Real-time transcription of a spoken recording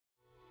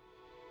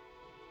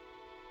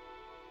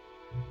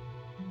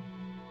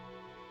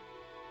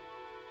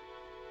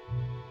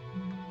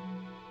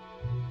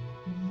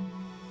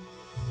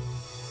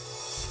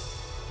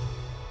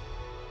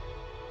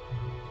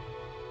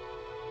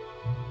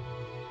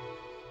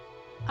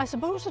I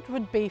suppose it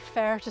would be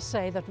fair to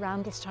say that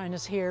Randalstown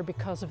is here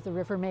because of the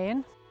River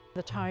Main.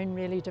 The town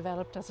really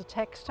developed as a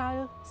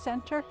textile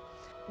centre.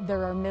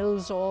 There are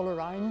mills all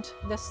around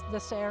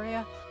this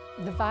area.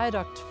 The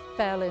viaduct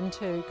fell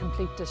into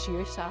complete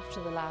disuse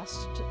after the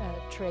last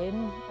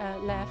train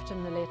left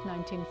in the late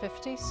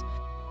 1950s.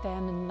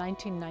 Then in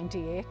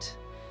 1998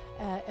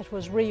 it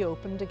was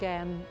reopened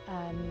again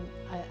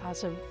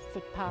as a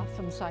footpath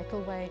and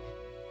cycleway.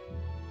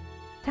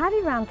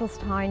 Tidy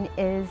Randalstown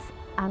is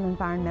an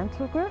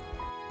environmental group.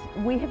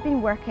 We have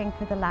been working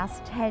for the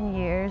last 10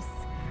 years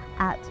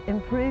at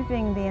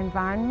improving the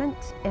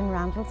environment in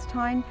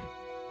Randalstown.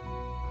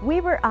 We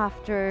were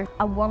after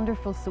a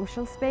wonderful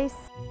social space.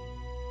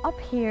 Up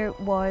here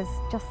was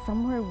just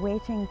somewhere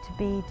waiting to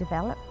be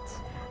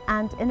developed,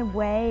 and in a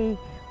way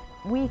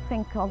we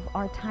think of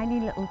our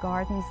tiny little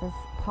gardens as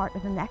part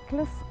of a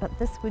necklace, but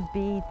this would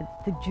be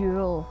the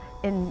jewel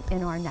in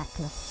our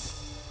necklace.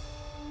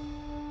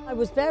 I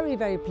was very,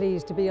 very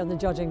pleased to be on the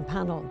judging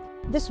panel.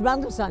 This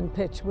Randalstown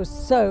pitch was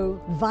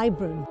so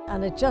vibrant,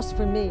 and it just,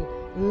 for me,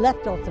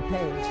 leapt off the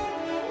page.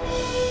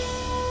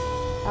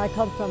 I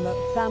come from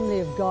a family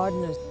of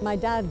gardeners. My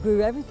dad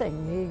grew everything.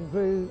 He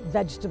grew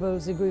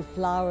vegetables, he grew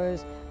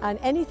flowers, and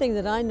anything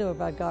that I know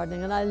about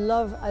gardening, and I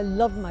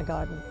love my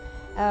garden.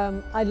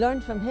 I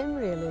learned from him,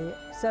 really,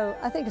 so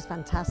I think it's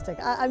fantastic.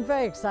 I'm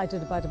very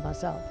excited about it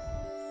myself.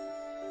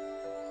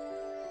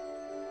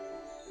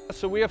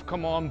 So we have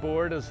come on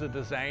board as the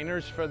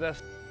designers for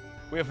this.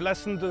 We have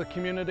listened to the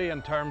community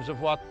in terms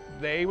of what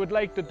they would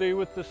like to do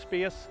with the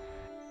space.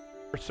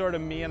 Our sort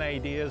of main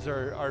ideas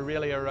are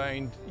really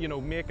around,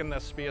 making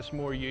this space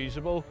more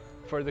usable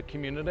for the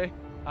community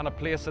and a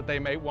place that they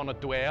might want to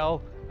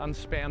dwell and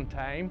spend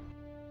time.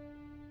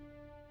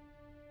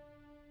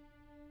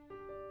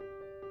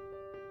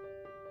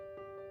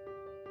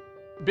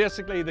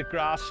 Basically, the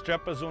grass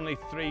strip is only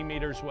 3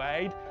 metres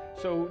wide,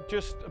 so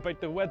just about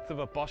the width of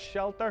a bus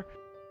shelter.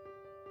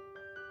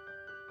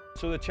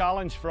 So the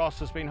challenge for us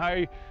has been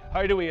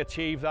how do we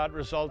achieve that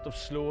result of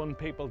slowing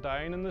people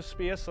down in the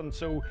space? And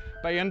so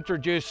by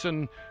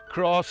introducing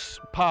cross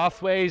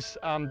pathways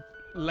and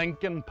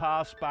linking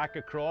paths back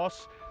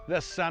across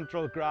this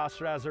central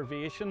grass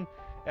reservation,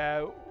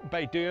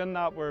 by doing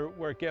that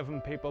we're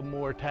giving people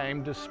more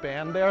time to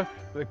spend there.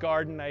 The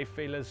garden, I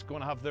feel, is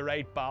going to have the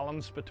right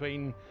balance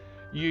between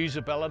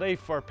usability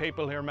for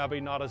people who are maybe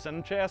not as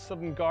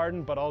interested in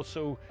garden, but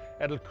also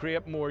it'll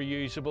create more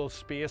usable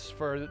space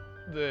for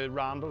the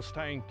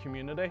Randalstown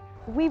community.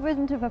 We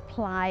wouldn't have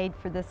applied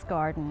for this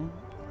garden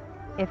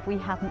if we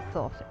hadn't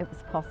thought it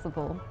was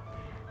possible.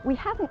 We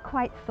hadn't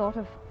quite thought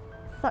of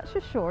such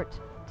a short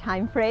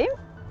time frame,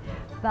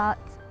 but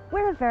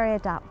we're a very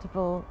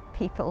adaptable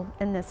people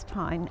in this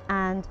town,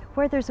 and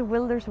where there's a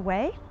will, there's a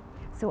way.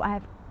 So I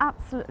have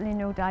absolutely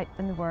no doubt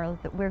in the world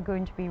that we're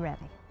going to be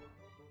ready.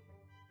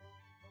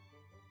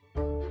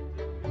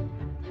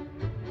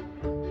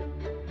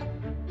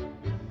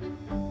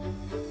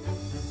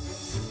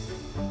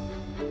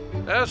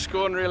 It's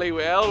going really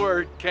well.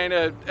 We're kind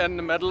of in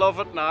the middle of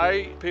it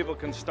now. People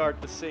can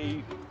start to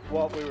see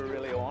what we were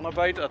really on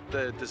about at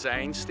the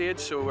design stage,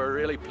 so we're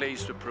really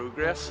pleased with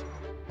progress.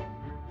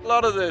 A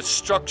lot of the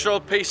structural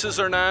pieces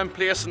are now in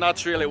place, and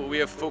that's really what we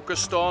have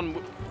focused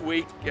on.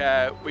 We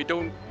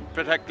don't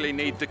particularly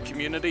need the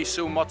community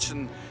so much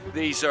in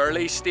these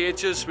early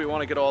stages. We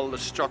want to get all the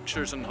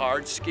structures and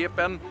hardscape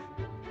in.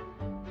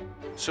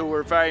 So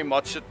we're very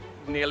much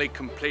nearly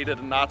completed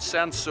in that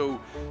sense.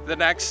 So the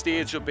next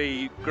stage will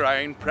be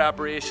ground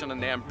preparation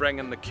and then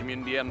bringing the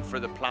community in for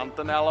the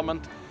planting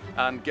element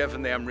and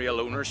giving them real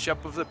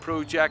ownership of the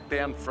project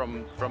then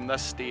from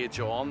this stage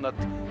on.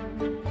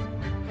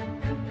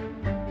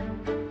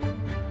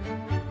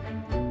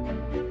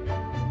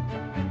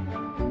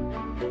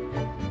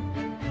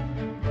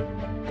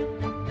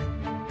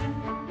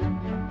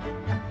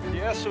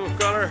 Yeah, so we've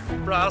got our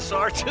brass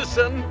arches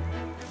in.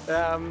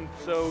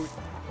 So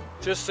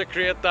just to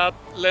create that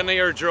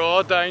linear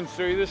draw down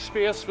through the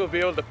space, we'll be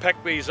able to pick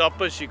these up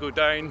as you go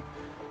down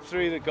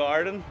through the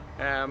garden,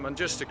 and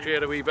just to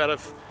create a wee bit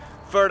of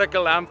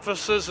vertical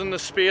emphasis in the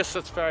space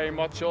that's very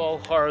much all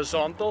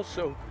horizontal.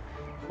 So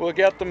we'll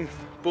get them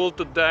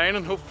bolted down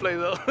and hopefully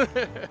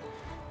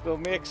they'll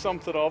make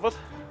something of it.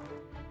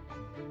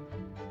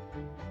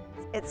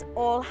 It's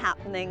all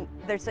happening.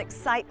 There's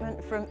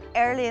excitement from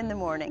early in the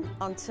morning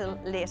until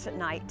late at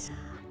night.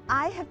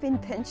 I have been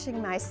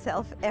pinching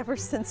myself ever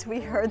since we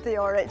heard the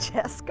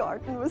RHS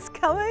garden was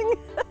coming.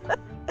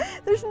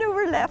 There's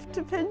nowhere left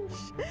to pinch.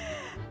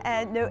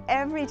 No,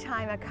 every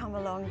time I come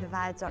along the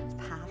viaduct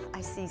path,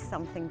 I see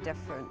something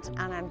different,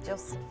 and I'm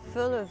just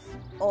full of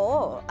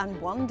awe and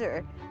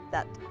wonder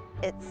that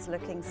it's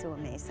looking so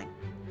amazing.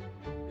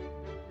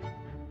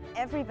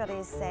 Everybody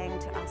is saying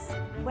to us,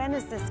 when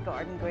is this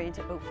garden going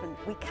to open?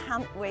 We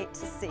can't wait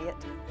to see it.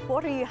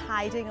 What are you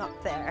hiding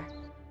up there?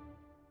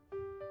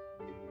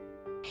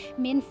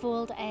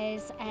 Mainfold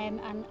is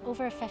an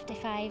over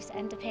 55s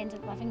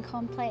independent living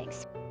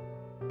complex.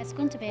 It's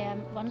going to be a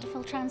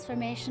wonderful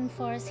transformation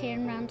for us here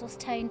in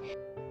Randalstown.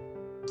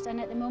 And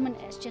at the moment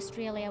it's just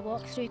really a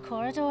walk-through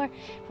corridor,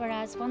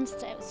 whereas once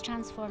it's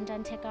transformed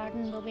into a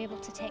garden we'll be able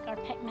to take our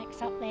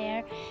picnics up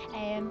there,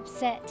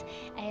 sit,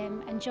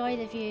 enjoy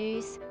the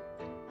views.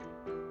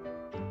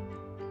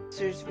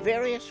 There's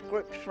various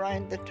groups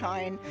around the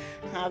town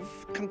have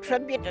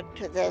contributed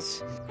to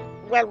this.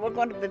 Well, we're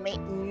going to be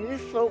meeting new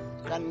folk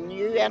and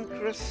new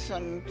interests,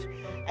 and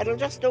it'll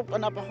just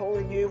open up a whole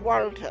new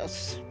world to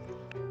us.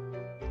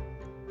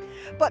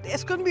 But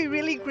it's going to be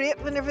really great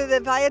whenever the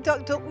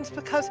viaduct opens,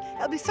 because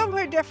it'll be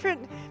somewhere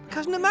different,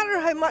 because no matter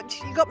how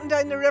much you go up and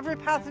down the river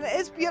path, and it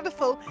is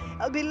beautiful,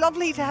 it'll be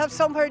lovely to have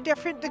somewhere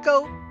different to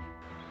go.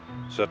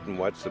 Sit and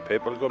watch the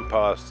people going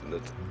past, and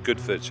it's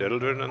good for the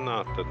children and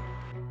that.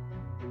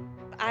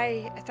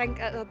 I think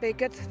it'll be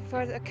good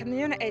for the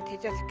community to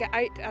just get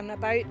out and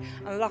about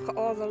and look at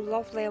all the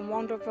lovely and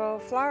wonderful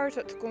flowers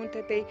that's going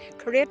to be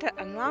created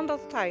in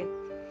Randalstown.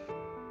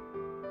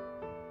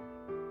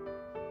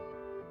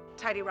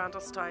 Tidy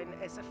Randalstown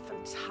is a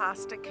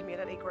fantastic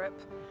community group,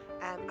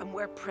 and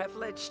we're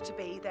privileged to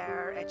be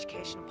their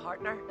education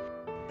partner.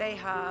 They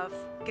have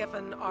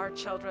given our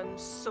children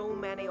so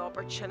many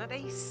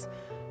opportunities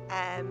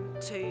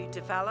to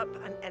develop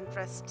an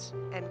interest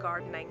in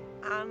gardening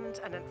and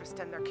an interest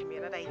in their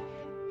community.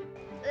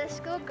 The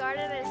school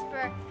garden is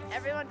for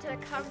everyone to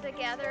come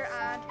together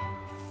and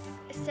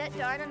sit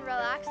down and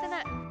relax in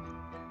it.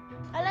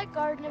 I like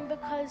gardening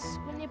because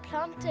when you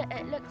plant it,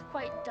 it looks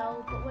quite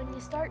dull, but when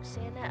you start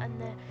seeing it and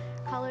the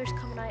colours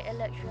coming out, it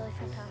looks really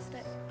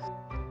fantastic.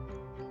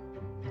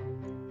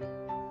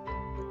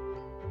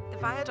 The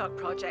viaduct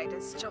project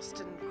is just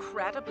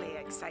incredibly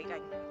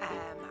exciting,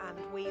 and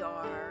we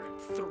are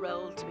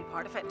thrilled to be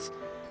part of it.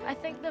 I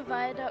think the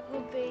viaduct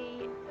will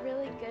be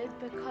really good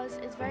because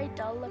it's very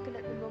dull looking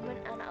at the moment,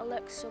 and it'll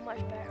look so much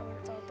better when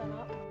it's all done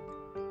up.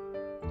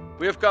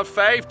 We've got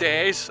 5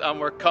 days and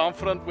we're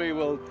confident we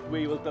will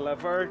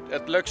deliver.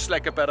 It looks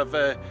like a bit of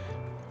a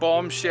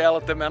bombshell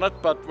at the minute,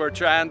 but we're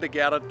trying to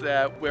get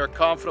it. We're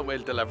confident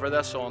we'll deliver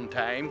this on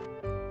time.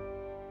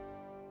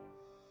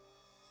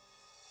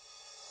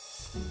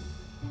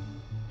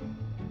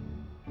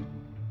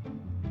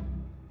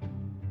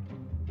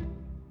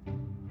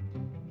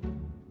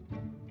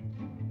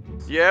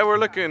 Yeah, we're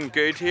looking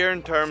good here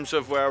in terms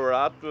of where we're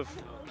at, with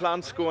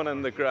plants going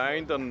in the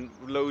ground and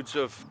loads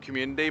of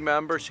community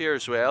members here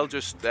as well.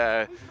 Just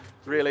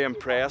really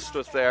impressed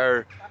with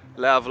their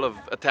level of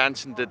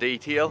attention to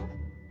detail.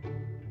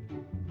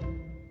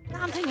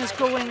 Planting is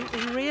going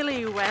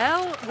really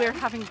well. We're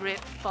having great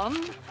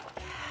fun.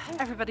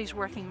 Everybody's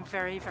working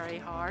very, very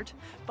hard,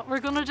 but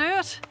we're going to do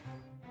it.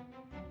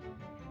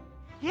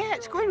 Yeah,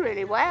 it's going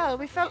really well.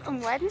 We felt on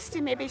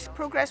Wednesday maybe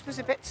progress was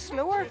a bit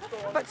slower,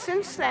 but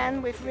since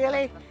then we've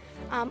really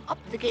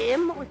upped the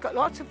game. We've got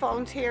lots of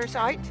volunteers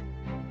out.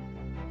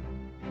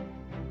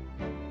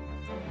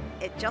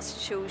 It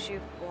just shows you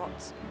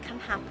what can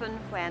happen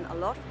when a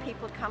lot of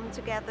people come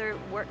together,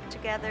 work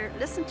together,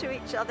 listen to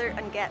each other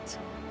and get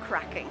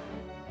cracking.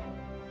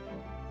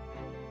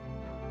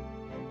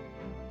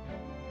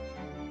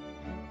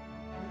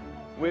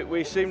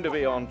 We seem to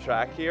be on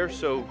track here,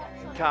 so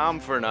calm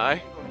for now.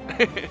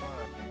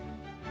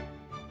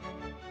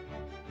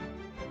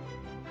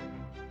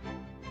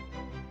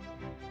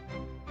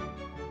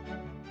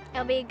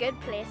 It'll be a good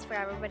place for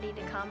everybody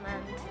to come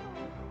and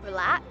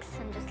relax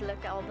and just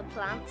look at all the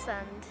plants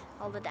and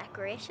all the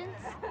decorations.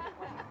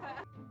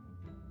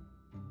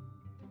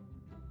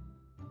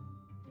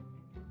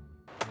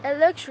 It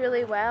looks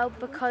really well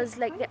because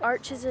like the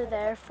arches are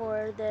there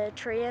for the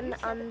train,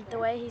 and the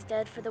way he's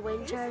did for the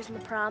wheelchairs and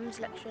the prams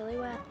looks really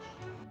well.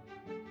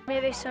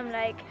 Maybe some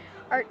like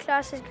art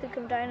classes could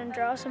come down and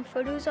draw some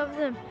photos of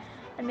them,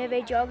 and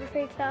maybe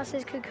geography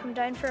classes could come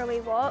down for a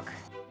wee walk.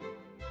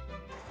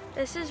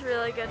 This is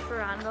really good for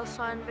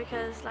Randalstown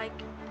because like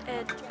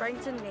it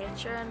brings in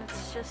nature and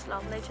it's just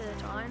lovely to the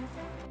town.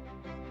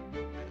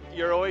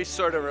 You're always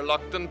sort of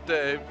reluctant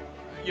to,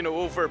 you know,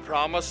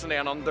 over-promise and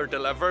then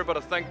under-deliver, but I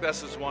think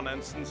this is one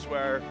instance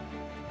where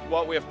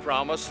what we have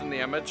promised in the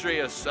imagery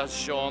has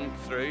shone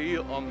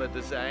through on the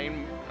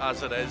design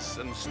as it is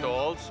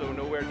installed, so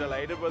no, we're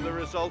delighted with the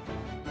result.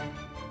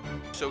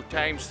 So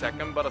time's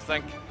ticking, but I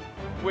think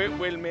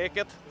we'll make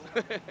it.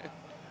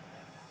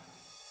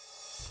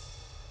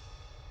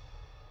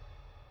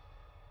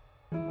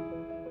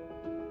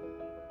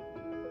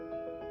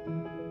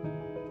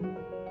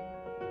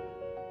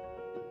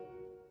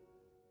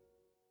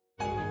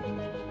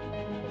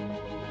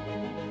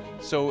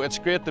 So it's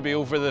great to be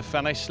over the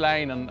finish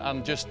line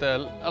and just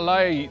to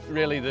allow,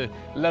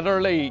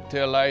 literally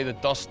to allow the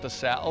dust to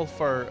settle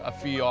for a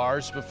few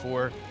hours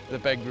before the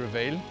big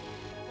reveal.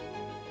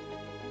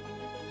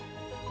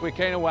 We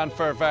kind of went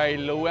for a very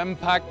low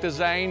impact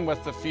design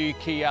with a few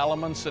key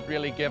elements that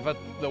really give it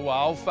the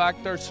wow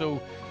factor.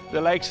 So the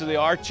likes of the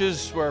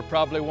arches were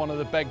probably one of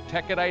the big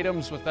ticket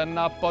items within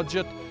that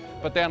budget,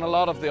 but then a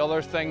lot of the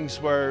other things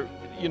were,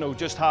 you know,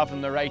 just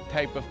having the right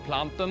type of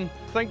planting.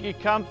 I think you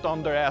can't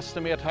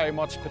underestimate how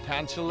much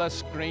potential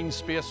this green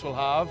space will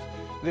have.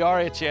 The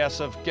RHS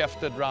have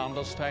gifted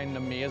Randalstown an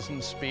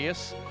amazing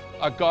space,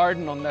 A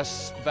garden on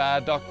this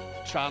viaduct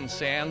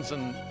transcends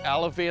and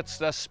elevates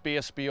this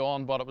space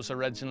beyond what it was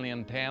originally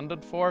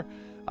intended for,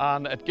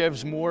 and it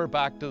gives more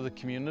back to the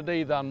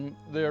community than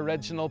the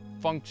original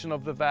function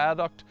of the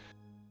viaduct.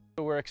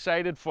 We're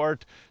excited for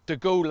it to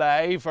go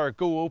live or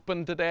go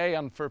open today,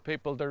 and for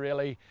people to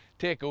really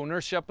take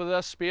ownership of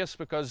this space,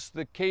 because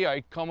the key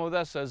outcome of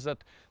this is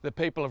that the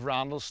people of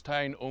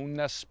Randalstown own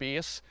this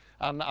space,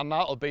 and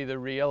that'll be the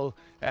real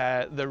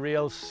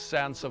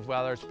sense of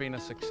whether it's been a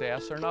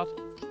success or not.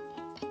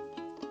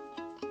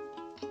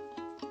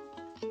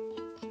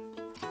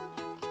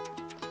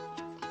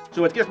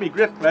 So it gives me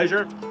great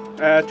pleasure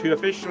to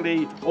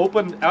officially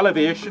open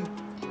Elevation,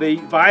 the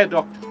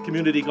Viaduct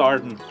Community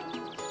Garden.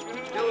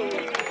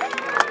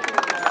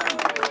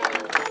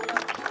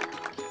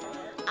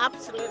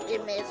 Absolutely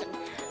amazing.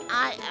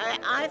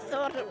 I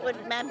thought it would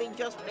maybe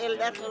just be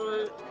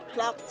little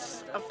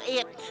plots of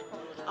 8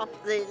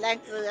 up the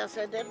length of this.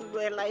 I didn't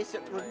realise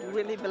it would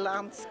really be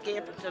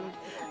landscaped and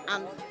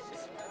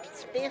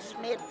space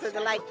made for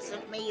the likes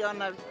of me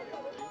to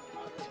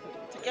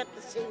get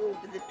to see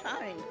over the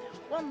town.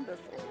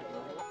 Wonderful.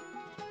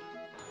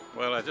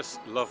 Well, I just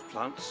love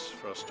plants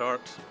for a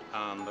start,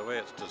 and the way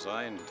it's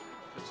designed,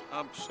 it's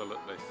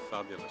absolutely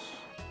fabulous.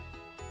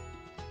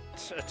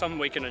 It's something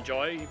we can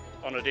enjoy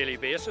on a daily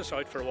basis,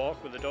 out for a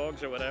walk with the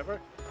dogs or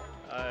whatever.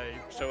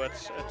 So it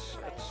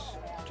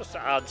just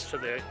adds to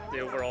the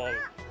overall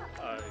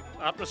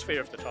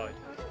atmosphere of the town.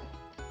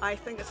 I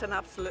think it's an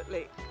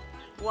absolutely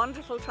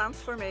wonderful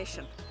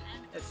transformation.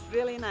 It's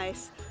really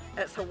nice.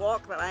 It's a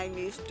walk that I'm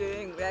used to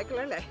doing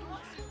regularly,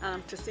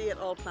 and to see it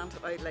all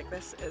planted out like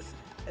this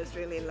is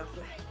really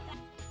lovely.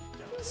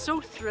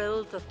 So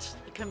thrilled that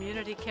the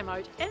community came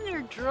out in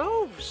their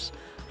droves.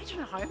 I don't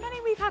know how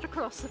many we've had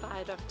across the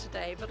viaduct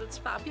today, but it's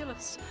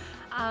fabulous.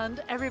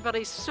 And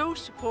everybody's so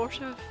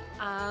supportive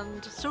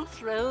and so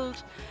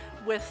thrilled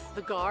with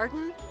the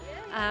garden.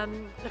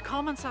 The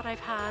comments that I've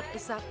had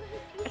is that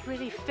it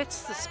really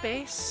fits the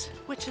space,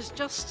 which is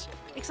just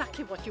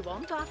exactly what you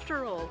want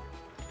after all.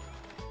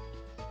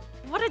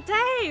 What a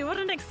day, what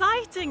an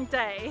exciting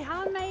day.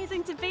 How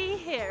amazing to be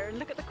here and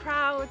look at the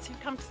crowds who've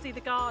come to see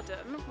the garden.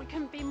 We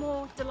couldn't be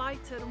more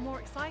delighted and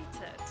more excited.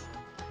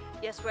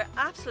 Yes, we're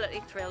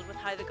absolutely thrilled with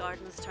how the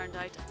garden has turned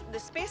out. The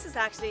space has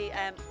actually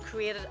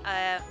created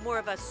more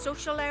of a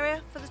social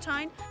area for the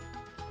town.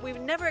 We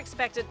never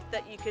expected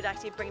that you could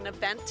actually bring an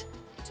event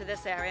to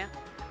this area,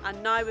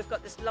 and now we've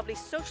got this lovely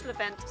social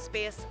event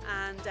space,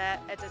 and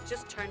it has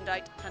just turned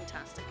out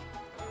fantastic.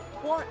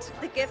 What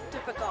the gift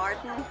of a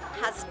garden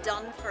has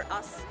done for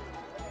us,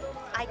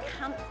 I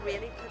can't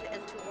really put it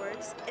into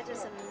words. It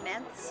is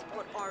immense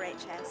what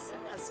RHS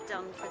has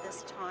done for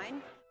this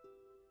town.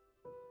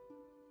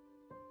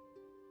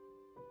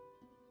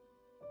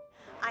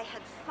 I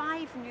had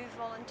 5 new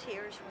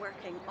volunteers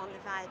working on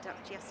the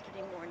viaduct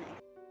yesterday morning.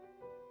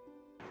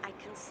 I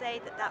can say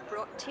that that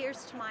brought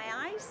tears to my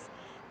eyes.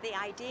 The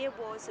idea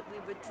was that we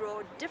would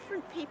draw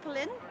different people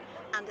in,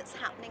 and it's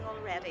happening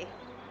already.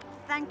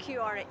 Thank you,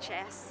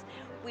 RHS.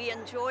 We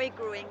enjoy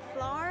growing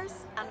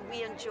flowers and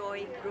we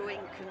enjoy growing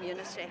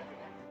community.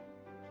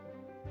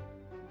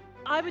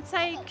 I would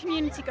say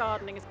community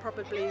gardening is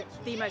probably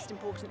the most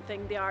important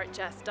thing the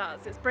RHS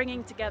does. It's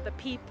bringing together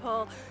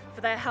people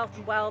for their health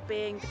and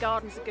well-being. The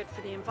gardens are good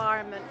for the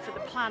environment, for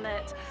the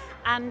planet,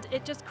 and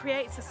it just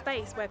creates a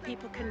space where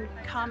people can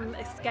come,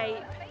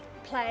 escape,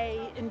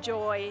 play,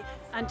 enjoy,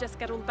 and just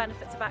get all the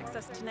benefits of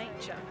access to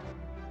nature.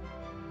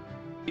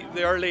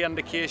 The early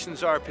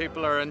indications are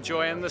people are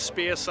enjoying the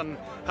space and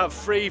have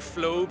free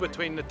flow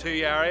between the 2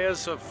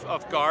 areas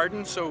of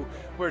garden, so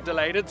we're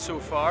delighted so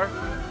far.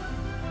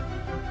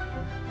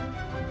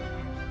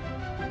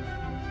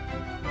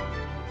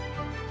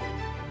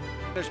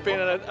 There's been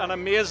an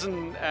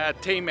amazing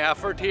team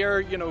effort here,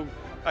 you know,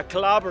 a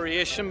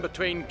collaboration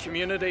between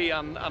community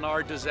and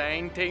our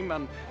design team,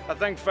 and I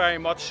think very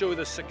much so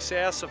the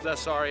success of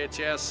this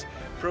RHS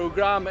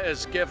programme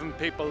is giving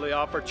people the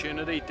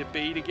opportunity to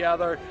be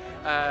together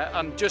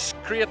and just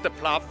create the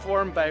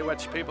platform by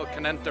which people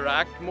can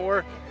interact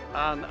more,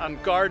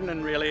 and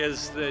gardening really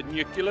is the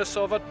nucleus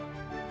of it.